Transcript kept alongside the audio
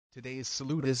Today's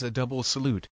salute is a double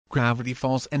salute, Gravity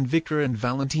Falls and Victor and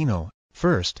Valentino.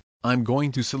 First, I'm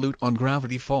going to salute on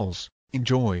Gravity Falls.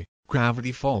 Enjoy,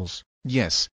 Gravity Falls.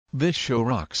 Yes, this show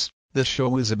rocks. The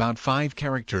show is about 5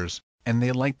 characters, and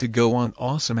they like to go on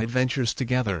awesome adventures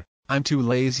together. I'm too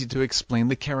lazy to explain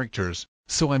the characters,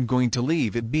 so I'm going to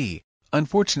leave it be.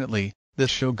 Unfortunately, the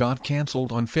show got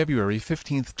cancelled on February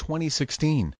 15,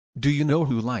 2016. Do you know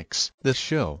who likes this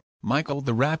show? Michael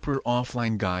the Rapper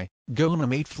Offline Guy,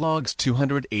 Gonamate Vlogs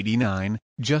 289,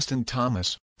 Justin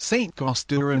Thomas, Saint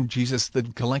Costura and Jesus the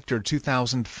Collector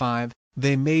 2005,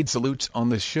 they made salutes on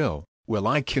this show. Well,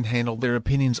 I can handle their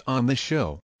opinions on this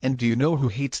show. And do you know who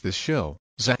hates this show?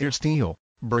 Zaire Steele,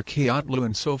 Berkayatlu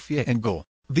and Sophia Engel.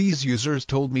 These users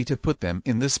told me to put them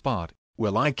in this spot.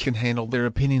 Well, I can handle their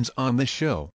opinions on this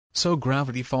show. So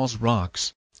Gravity Falls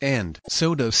rocks. And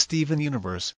so does Steven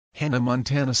Universe. Hannah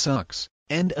Montana sucks.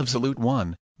 End of salute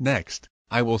 1. Next,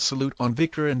 I will salute on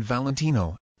Victor and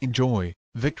Valentino. Enjoy,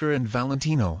 Victor and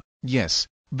Valentino. Yes,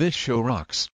 this show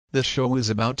rocks. The show is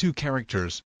about 2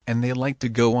 characters, and they like to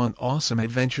go on awesome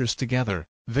adventures together.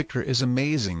 Victor is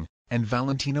amazing, and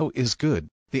Valentino is good.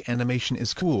 The animation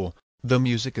is cool, the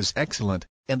music is excellent,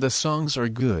 and the songs are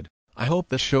good. I hope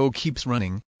the show keeps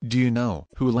running. Do you know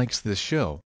who likes this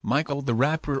show? Michael the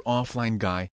Rapper Offline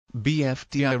Guy,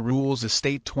 BFDI Rules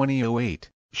Estate 2008.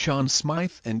 Sean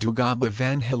Smythe and Dugaba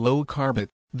Van Hello Carbet,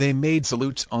 they made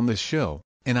salutes on this show,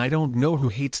 and I don't know who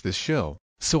hates this show,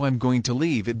 so I'm going to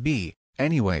leave it be.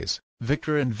 Anyways,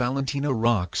 Victor and Valentino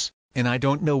rocks, and I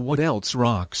don't know what else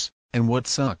rocks, and what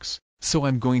sucks, so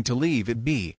I'm going to leave it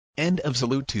be. End of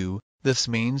salute 2. This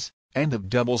means, end of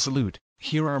double salute.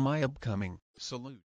 Here are my upcoming salute.